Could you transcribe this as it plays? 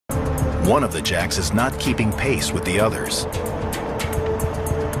One of the jacks is not keeping pace with the others.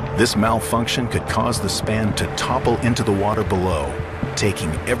 This malfunction could cause the span to topple into the water below,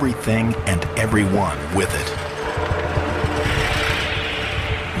 taking everything and everyone with it.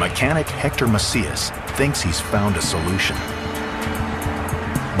 Mechanic Hector Macias thinks he's found a solution.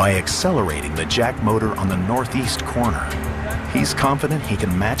 By accelerating the jack motor on the northeast corner, he's confident he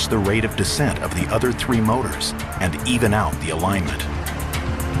can match the rate of descent of the other three motors and even out the alignment.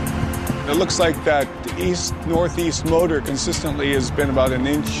 It looks like that east-northeast motor consistently has been about an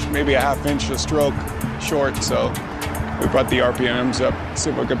inch, maybe a half inch a stroke short, so we brought the RPMs up,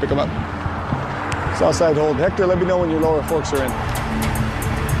 see if we can pick them up. South side hold. Hector, let me know when your lower forks are in.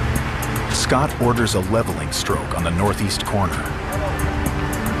 Scott orders a leveling stroke on the northeast corner.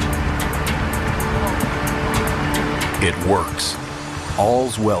 It works.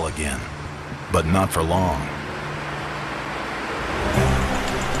 All's well again, but not for long.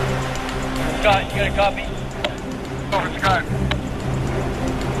 Scott, you got a copy? Over, Scott.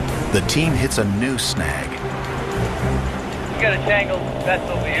 The team hits a new snag. You got a tangled vest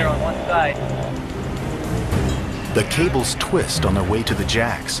over here on one side. The cables twist on their way to the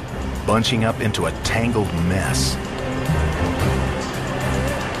jacks, bunching up into a tangled mess.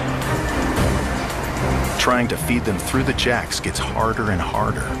 Trying to feed them through the jacks gets harder and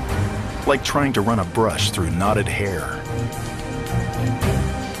harder, like trying to run a brush through knotted hair.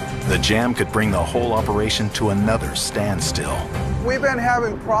 The jam could bring the whole operation to another standstill. We've been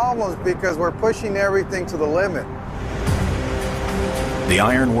having problems because we're pushing everything to the limit. The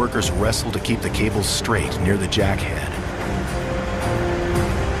iron workers wrestle to keep the cables straight near the jack head.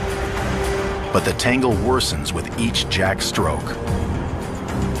 But the tangle worsens with each jack stroke.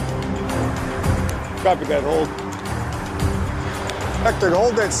 Copy that hold. Hector,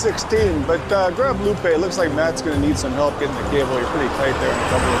 hold that 16, but grab Lupe. It looks like Matt's going to need some help getting the cable. You're pretty tight there in a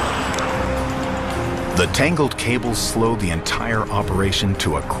couple of... The tangled cables slow the entire operation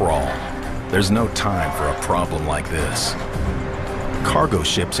to a crawl. There's no time for a problem like this. Cargo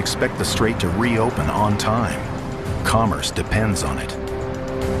ships expect the strait to reopen on time. Commerce depends on it.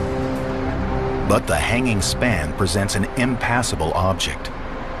 But the hanging span presents an impassable object.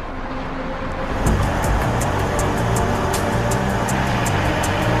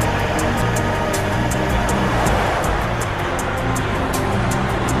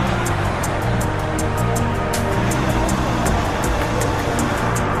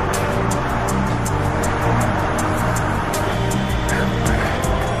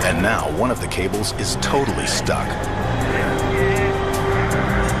 And now one of the cables is totally stuck.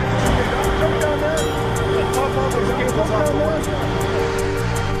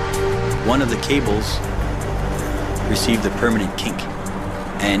 One of the cables received a permanent kink,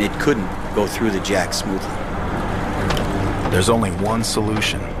 and it couldn't go through the jack smoothly. There's only one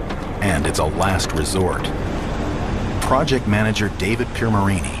solution, and it's a last resort. Project manager David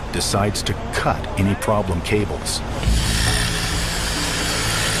Piermarini decides to cut any problem cables.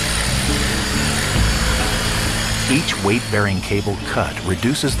 Each weight-bearing cable cut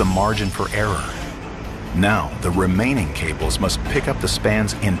reduces the margin for error. Now, the remaining cables must pick up the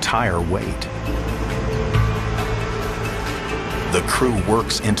span's entire weight. The crew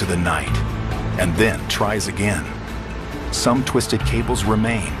works into the night, and then tries again. Some twisted cables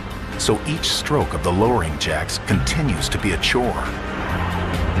remain, so each stroke of the lowering jacks continues to be a chore.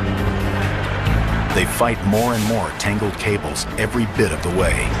 They fight more and more tangled cables every bit of the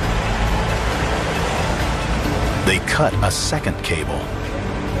way. They cut a second cable.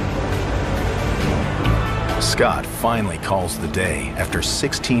 Scott finally calls the day after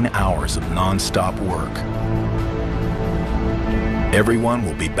 16 hours of non-stop work. Everyone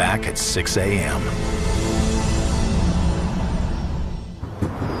will be back at 6 a.m.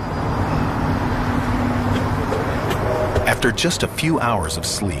 After just a few hours of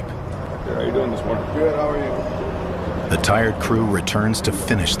sleep, How are you doing this morning? Good, how are you? the tired crew returns to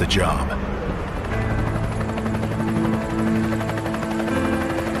finish the job.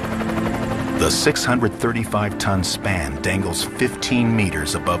 The 635-ton span dangles 15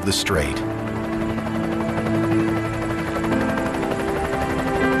 meters above the strait.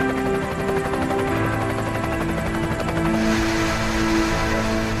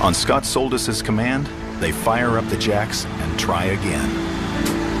 On Scott Soldis' command, they fire up the jacks and try again.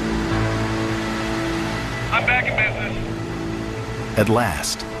 I'm back in business. At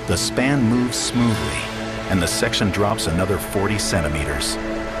last, the span moves smoothly, and the section drops another 40 centimeters.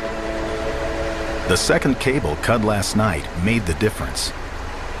 The second cable cut last night made the difference.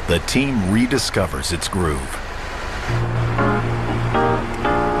 The team rediscovers its groove.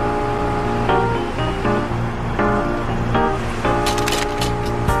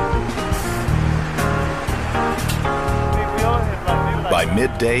 By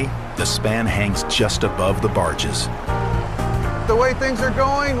midday, the span hangs just above the barges. The way things are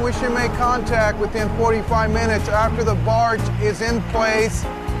going, we should make contact within 45 minutes after the barge is in place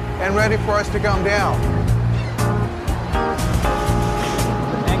and ready for us to come down.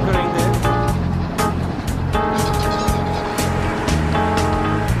 Anchoring there.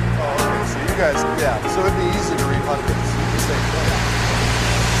 Oh, okay, so you guys, yeah, so it'd be easy to rehunt this.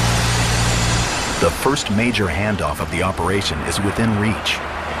 The first major handoff of the operation is within reach.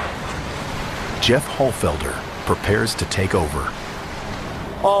 Jeff Holfelder prepares to take over.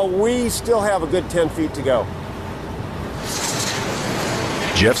 Oh, we still have a good 10 feet to go.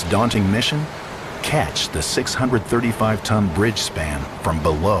 Jeff's daunting mission? Catch the 635-ton bridge span from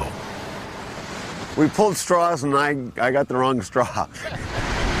below. We pulled straws and I got the wrong straw.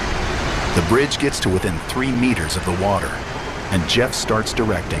 The bridge gets to within 3 meters of the water, and Jeff starts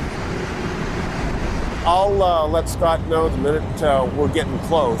directing. I'll let Scott know the minute we're getting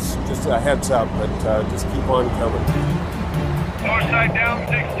close. Just a heads up, but just keep on coming. Lower side down,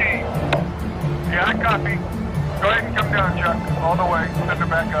 16. Yeah, I copy. Go ahead and come down, Chuck. All the way. Send her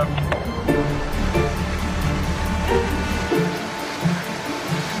back up.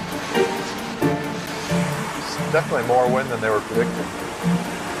 It's definitely more wind than they were predicting.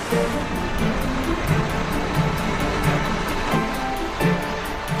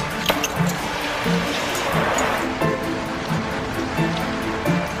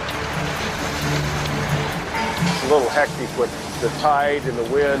 A little hectic with the tide and the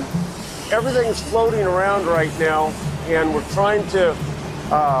wind. Everything's floating around right now, and we're trying to,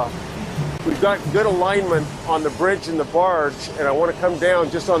 we've got good alignment on the bridge and the barge, and I want to come down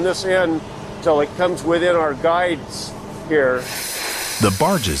just on this end till it comes within our guides here. The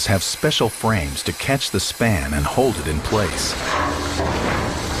barges have special frames to catch the span and hold it in place.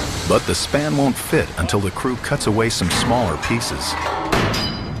 But the span won't fit until the crew cuts away some smaller pieces.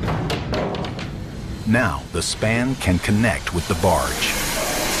 Now the span can connect with the barge.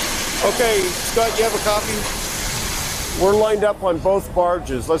 Okay, Scott, you have a copy? We're lined up on both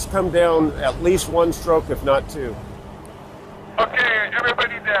barges. Let's come down at least one stroke, if not two. Okay,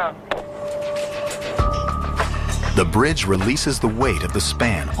 everybody down. The bridge releases the weight of the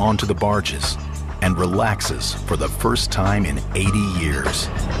span onto the barges and relaxes for the first time in 80 years.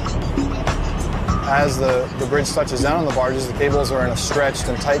 As the bridge touches down on the barges, the cables are in a stretched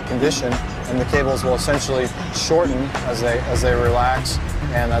and tight condition, and the cables will essentially shorten as they relax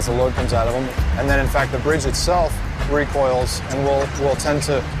and as the load comes out of them. And then, in fact, the bridge itself recoils and will tend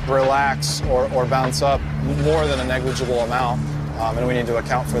to relax or bounce up more than a negligible amount, and we need to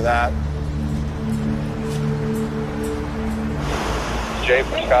account for that. Jay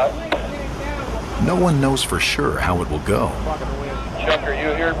for Scott. No one knows for sure how it will go. Chuck, are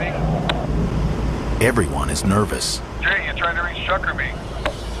you hearing me? Everyone is nervous. Jay, you trying to reach Chuck or me?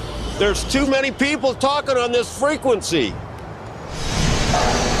 There's too many people talking on this frequency.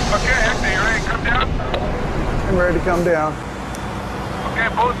 Okay, Hector, you ready to come down? I'm ready to come down. Okay,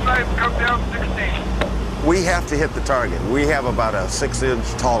 both sides come down 16. We have to hit the target. We have about a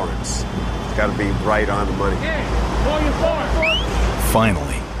 6-inch tolerance. It's got to be right on the money.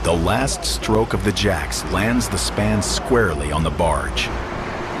 Finally, the last stroke of the jacks lands the span squarely on the barge.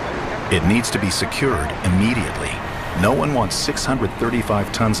 It needs to be secured immediately. No one wants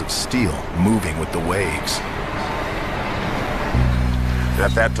 635 tons of steel moving with the waves.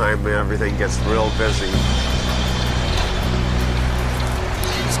 At that time, everything gets real busy.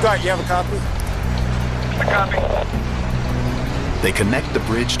 Scott, you have a copy? A copy. They connect the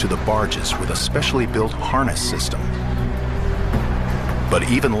bridge to the barges with a specially built harness system. But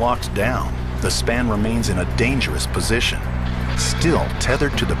even locked down, the span remains in a dangerous position, still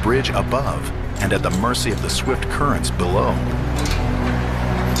tethered to the bridge above and at the mercy of the swift currents below.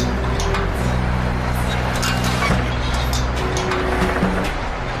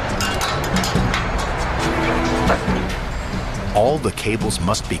 All the cables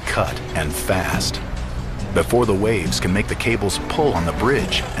must be cut, and fast, before the waves can make the cables pull on the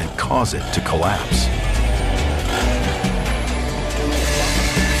bridge and cause it to collapse.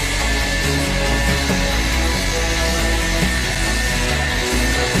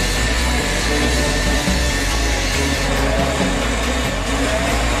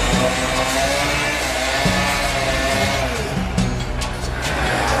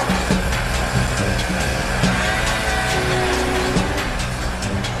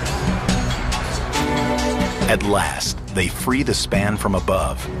 At last, they free the span from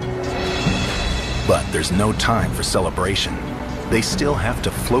above. But there's no time for celebration. They still have to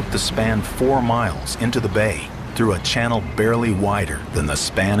float the span 4 miles into the bay through a channel barely wider than the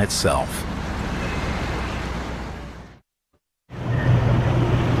span itself.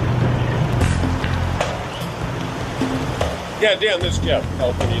 Yeah, Dan, this is Jeff,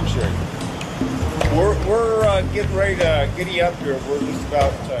 California Insurance. We're getting ready to giddy up here. We're just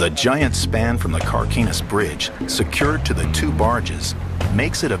about... The giant span from the Carquinez Bridge, secured to the two barges,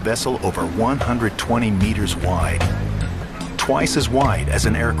 makes it a vessel over 120 meters wide, twice as wide as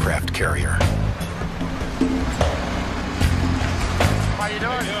an aircraft carrier. How you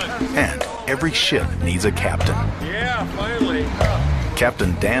doing? And every ship needs a captain. Yeah, finally.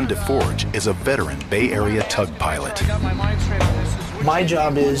 Captain Dan DeForge is a veteran Bay Area tug pilot. My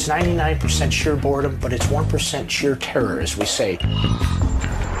job is 99% sheer boredom, but it's 1% sheer terror, as we say.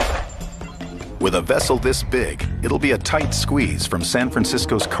 With a vessel this big, it'll be a tight squeeze from San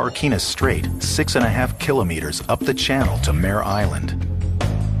Francisco's Carquinez Strait, 6.5 kilometers up the channel to Mare Island.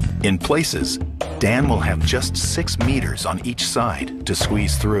 In places, Dan will have just 6 meters on each side to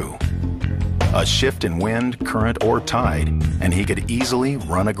squeeze through. A shift in wind, current, or tide, and he could easily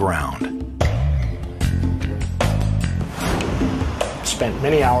run aground. Spent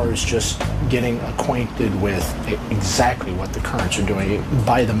many hours just getting acquainted with exactly what the currents are doing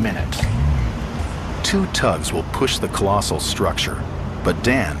by the minute. 2 tugs will push the colossal structure, but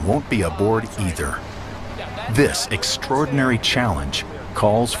Dan won't be aboard either. This extraordinary challenge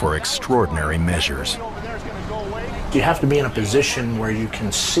calls for extraordinary measures. You have to be in a position where you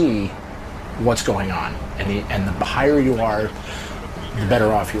can see what's going on, and the higher you are, the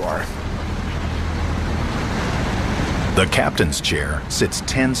better off you are. The captain's chair sits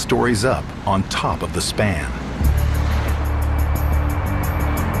 10 stories up on top of the span.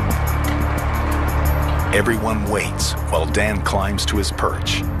 Everyone waits while Dan climbs to his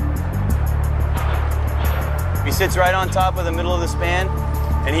perch. He sits right on top of the middle of the span,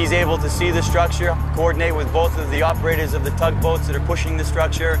 and he's able to see the structure, coordinate with both of the operators of the tugboats that are pushing the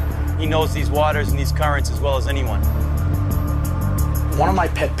structure. He knows these waters and these currents as well as anyone. One of my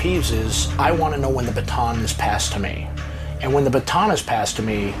pet peeves is I want to know when the baton is passed to me. And when the baton is passed to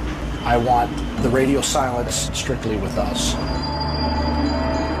me, I want the radio silence strictly with us.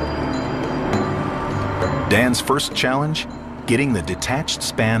 Dan's first challenge, getting the detached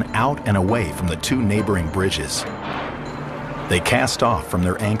span out and away from the 2 neighboring bridges. They cast off from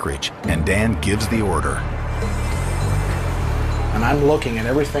their anchorage, and Dan gives the order. And I'm looking at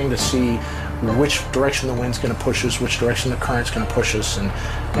everything to see which direction the wind's going to push us, which direction the current's going to push us, and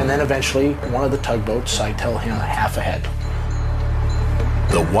then eventually one of the tugboats, I tell him, half ahead.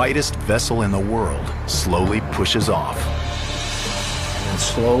 The widest vessel in the world slowly pushes off. And then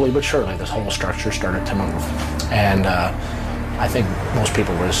slowly but surely, this whole structure started to move. And I think most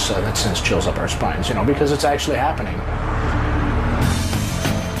people that sends chills up our spines, you know, because it's actually happening.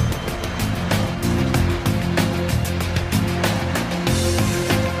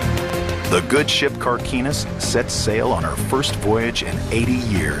 The good ship Carquinez sets sail on her first voyage in 80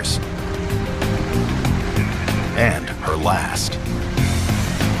 years. And her last.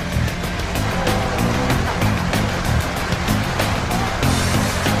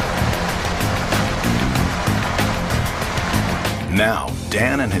 Now,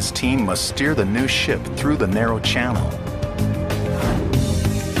 Dan and his team must steer the new ship through the narrow channel.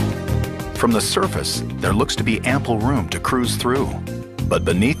 From the surface, there looks to be ample room to cruise through. But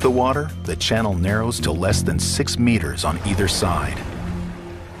beneath the water, the channel narrows to less than 6 meters on either side.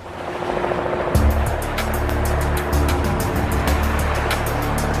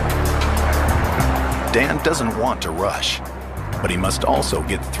 Dan doesn't want to rush, but he must also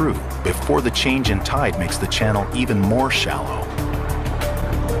get through before the change in tide makes the channel even more shallow.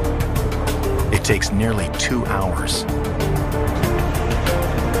 It takes nearly 2 hours.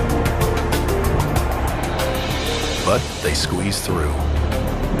 But they squeeze through.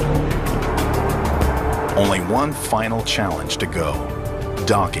 Only one final challenge to go,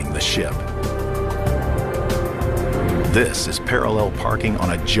 docking the ship. This is parallel parking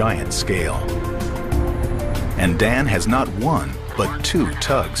on a giant scale. And Dan has not 1, but 2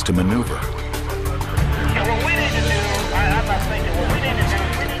 tugs to maneuver.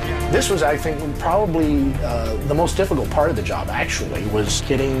 This was, I think, probably the most difficult part of the job, actually, was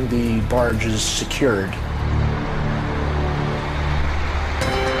getting the barges secured.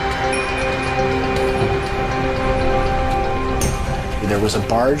 There was a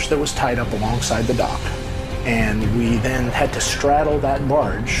barge that was tied up alongside the dock, and we then had to straddle that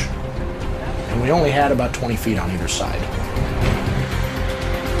barge, and we only had about 20 feet on either side.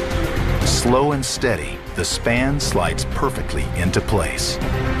 Slow and steady, the span slides perfectly into place.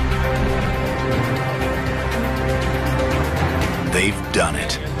 They've done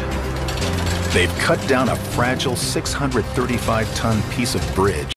it. They've cut down a fragile 635-ton piece of bridge